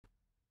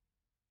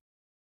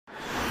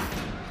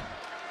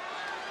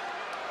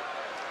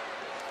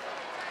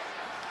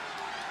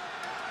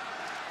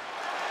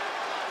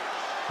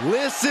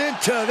Listen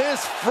to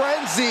this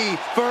frenzy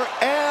for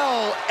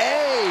L.A.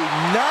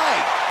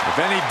 Knight.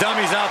 If any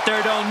dummies out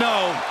there don't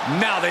know,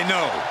 now they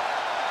know.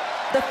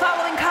 The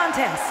following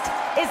contest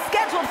is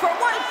scheduled for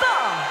one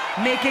fall.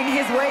 Making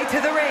his way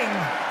to the ring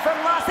from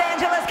Los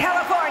Angeles,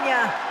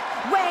 California,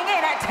 weighing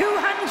in at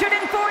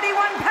 241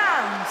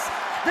 pounds,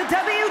 the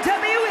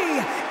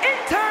WWE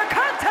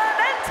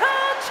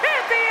Intercontinental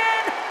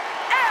Champion,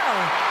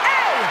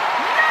 L.A.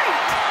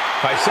 Knight.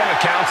 By some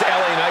accounts,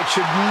 L.A. Knight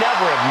should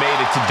never have made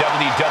it to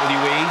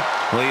WWE.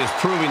 Well, he is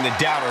proving the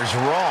doubters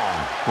wrong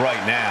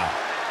right now.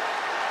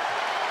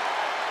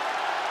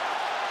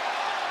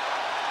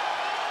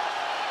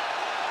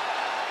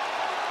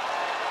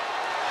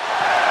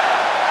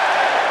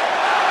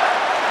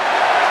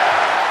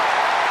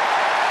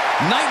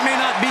 Knight may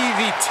not be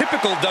the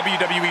typical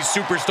WWE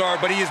superstar,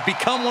 but he has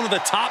become one of the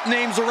top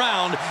names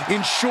around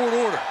in short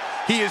order.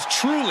 He is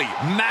truly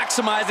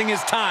maximizing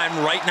his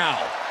time right now.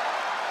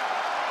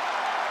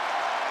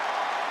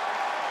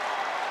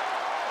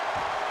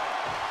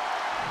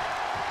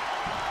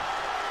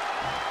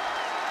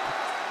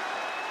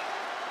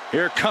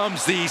 Here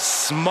comes the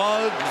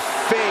smug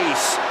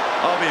face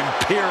of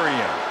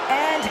Imperium.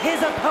 And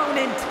his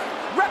opponent,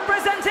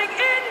 representing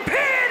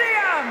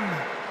Imperium,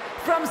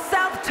 from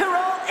South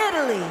Tyrol,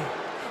 Italy,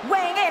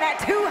 weighing in at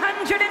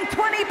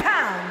 220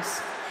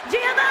 pounds,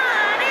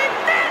 Giovanni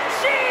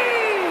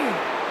Vinci!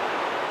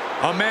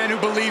 A man who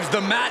believes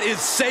the mat is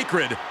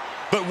sacred,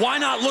 but why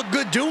not look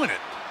good doing it?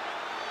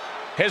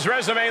 His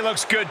resume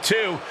looks good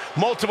too.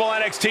 Multiple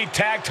NXT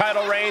tag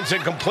title reigns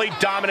and complete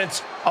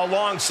dominance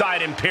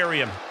alongside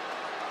Imperium.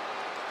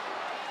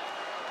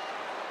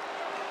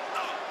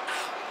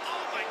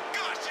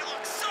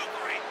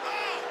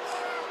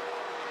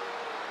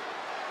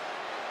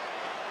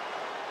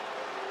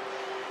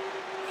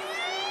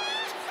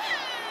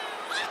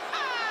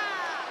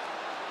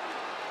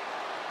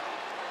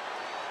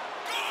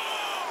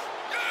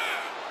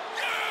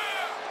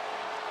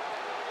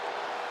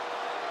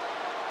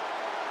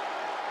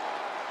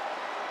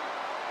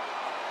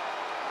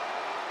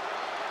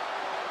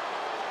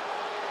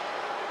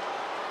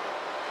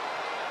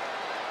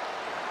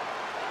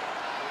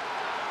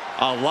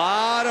 A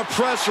lot of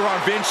pressure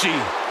on Vinci.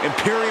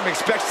 Imperium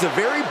expects the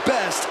very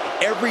best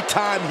every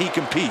time he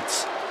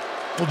competes.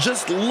 Well,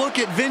 just look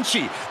at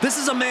Vinci. This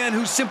is a man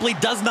who simply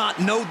does not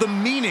know the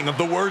meaning of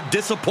the word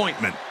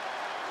disappointment.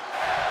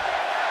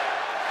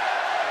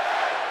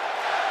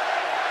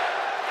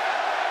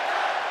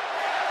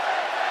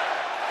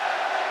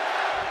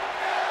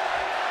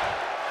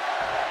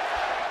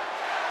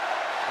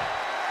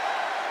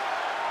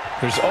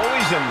 There's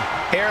always an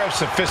air of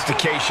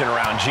sophistication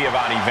around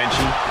Giovanni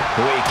Vinci.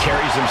 The way he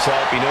carries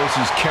himself, he knows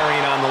he's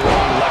carrying on the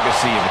long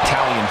legacy of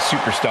Italian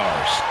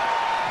superstars.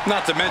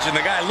 Not to mention,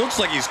 the guy looks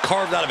like he's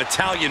carved out of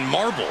Italian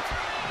marble.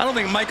 I don't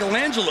think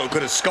Michelangelo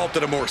could have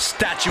sculpted a more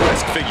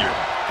statuesque figure.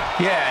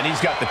 Yeah, and he's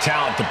got the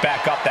talent to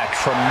back up that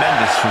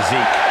tremendous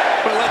physique.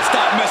 But let's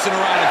stop messing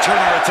around and turn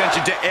our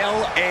attention to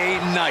L.A.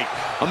 Knight,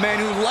 a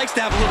man who likes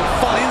to have a little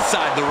fun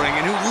inside the ring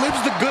and who lives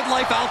the good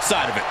life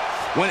outside of it.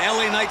 When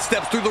L.A. Knight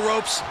steps through the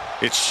ropes,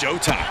 it's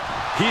showtime.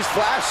 He's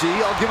flashy,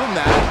 I'll give him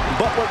that.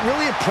 But what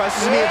really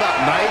impresses me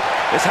about Knight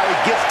is how he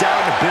gets down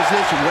to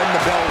business when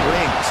the bell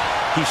rings.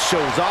 He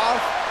shows off,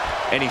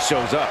 and he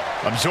shows up.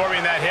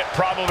 Absorbing that hit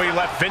probably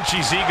left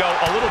Vinci's ego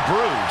a little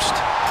bruised.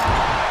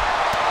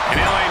 And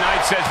L.A.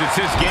 Knight says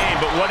it's his game,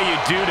 but what do you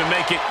do to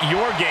make it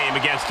your game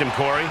against him,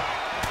 Corey?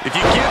 If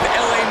you give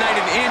L.A. Knight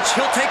an inch,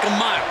 he'll take a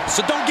mile,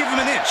 so don't give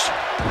him an inch.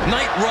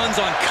 Knight runs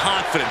on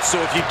confidence, so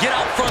if you get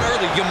out front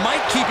early, you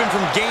might keep him from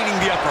gaining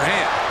the upper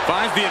hand.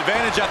 Finds the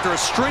advantage after a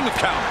string of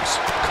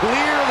counters.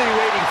 Clearly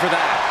waiting for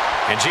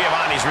that. And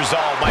Giovanni's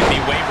resolve might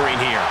be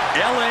wavering here.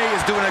 L.A.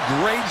 is doing a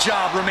great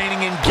job remaining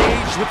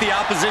engaged with the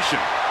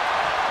opposition.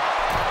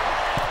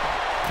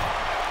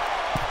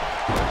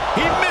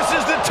 He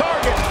misses the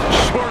target.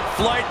 Short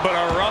flight, but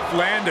a rough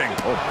landing.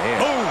 Oh,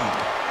 man.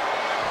 Boom.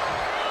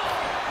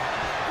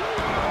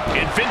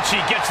 And Vinci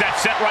gets that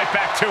set right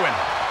back to him.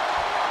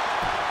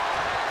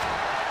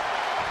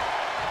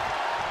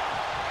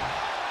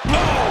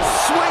 Oh,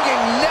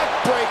 swinging neck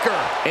breaker.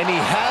 And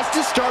he has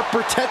to start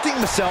protecting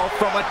himself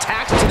from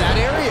attacks to that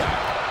area.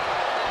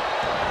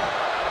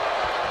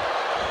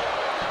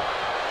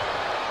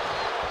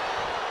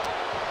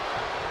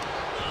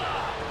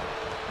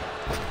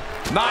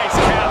 Nice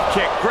calf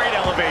kick, great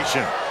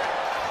elevation.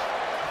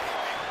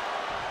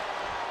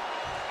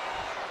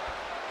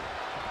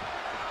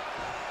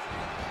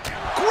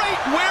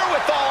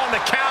 Wherewithal on the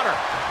counter.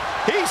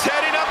 He's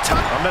heading up top.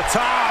 From the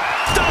top,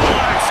 double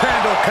axe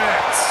handle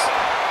connects.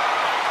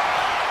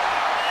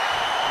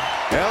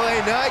 L.A.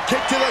 Knight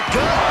kick to the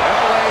gut.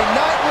 L.A.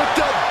 Knight with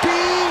the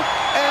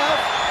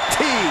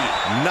BFT.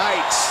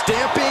 Knight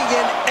stamping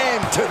an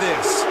end to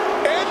this.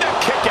 And a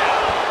kick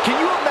out. Can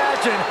you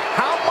imagine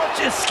how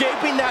much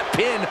escaping that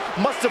pin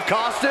must have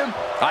cost him?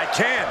 I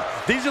can.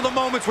 These are the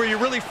moments where you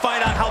really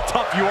find out how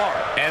tough you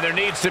are. And there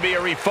needs to be a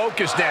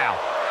refocus now.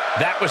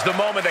 That was the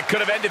moment that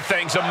could have ended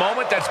things, a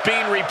moment that's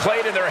being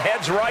replayed in their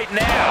heads right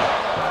now.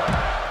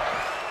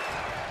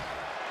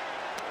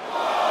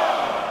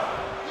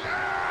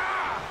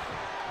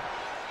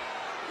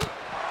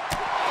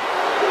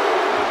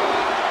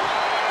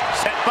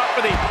 up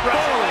with the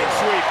Russian leg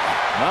sweep.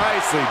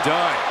 Nicely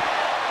done.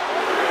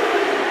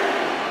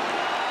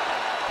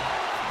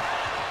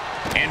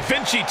 And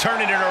Vinci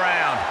turning it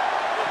around.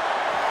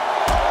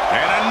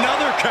 And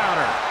another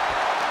counter.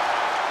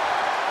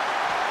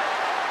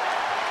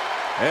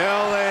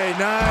 LA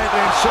Knight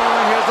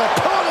ensuring his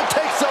opponent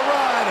takes a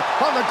ride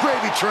on the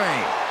gravy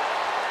train.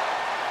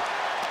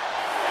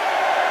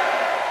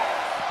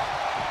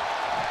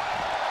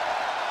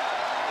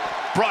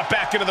 Brought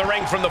back into the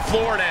ring from the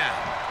floor now.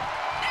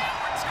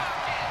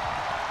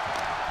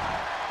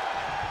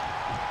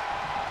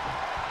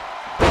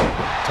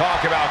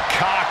 Talk about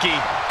cocky,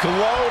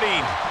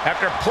 gloating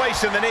after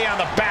placing the knee on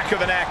the back of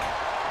the neck.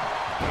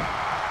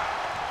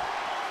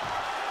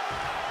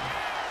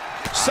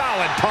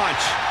 Solid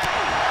punch.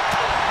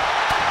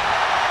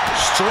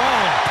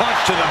 Strong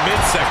punch to the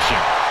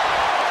midsection.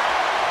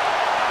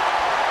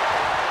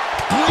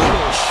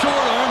 Brutal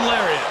short arm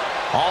lariat.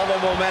 All the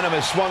momentum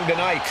has swung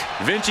tonight.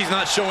 Vinci's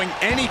not showing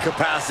any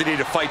capacity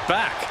to fight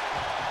back.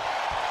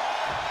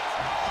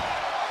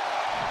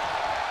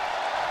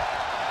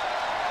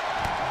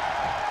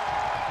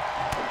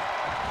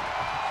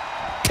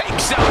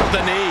 Takes out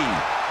the knee.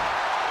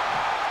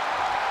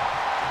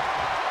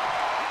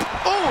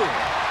 Oh!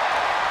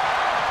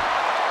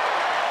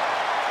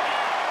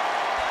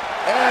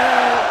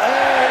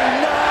 LA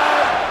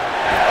Knight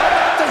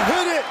about to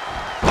hit it.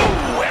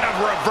 Ooh, and a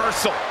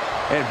reversal.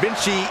 And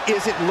Vinci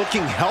isn't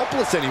looking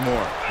helpless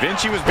anymore.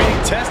 Vinci was being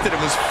tested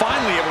and was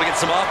finally able to get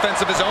some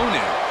offense of his own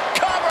in.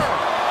 Cover!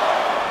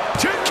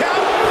 2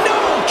 count.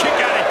 No! Kick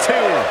out at 2.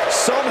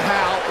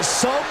 Somehow,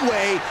 some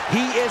way,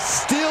 he is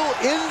still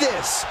in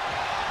this.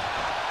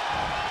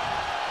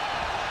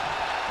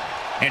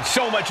 And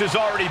so much has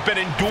already been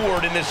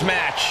endured in this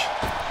match.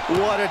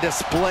 What a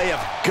display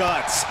of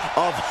guts,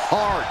 of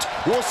heart.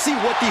 We'll see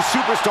what these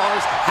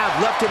superstars have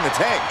left in the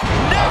tank.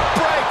 Neck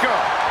breaker.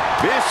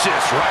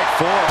 Vicious right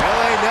forward.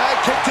 LA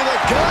Knight kick to the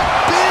gut.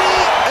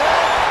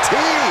 BFT.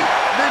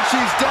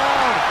 Vinci's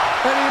down,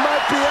 and he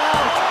might be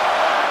out.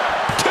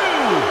 2.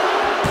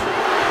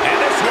 And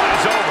this one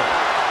is over.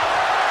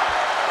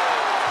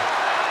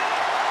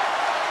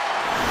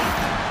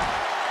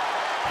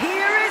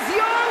 Here is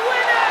your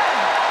winner,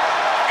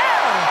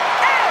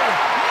 LA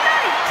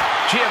Knight.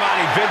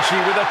 Giovanni Vinci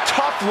with a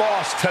tough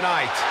loss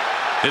tonight.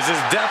 This is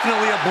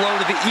definitely a blow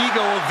to the ego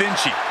of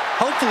Vinci.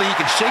 Hopefully he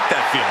can shake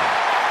that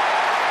feeling.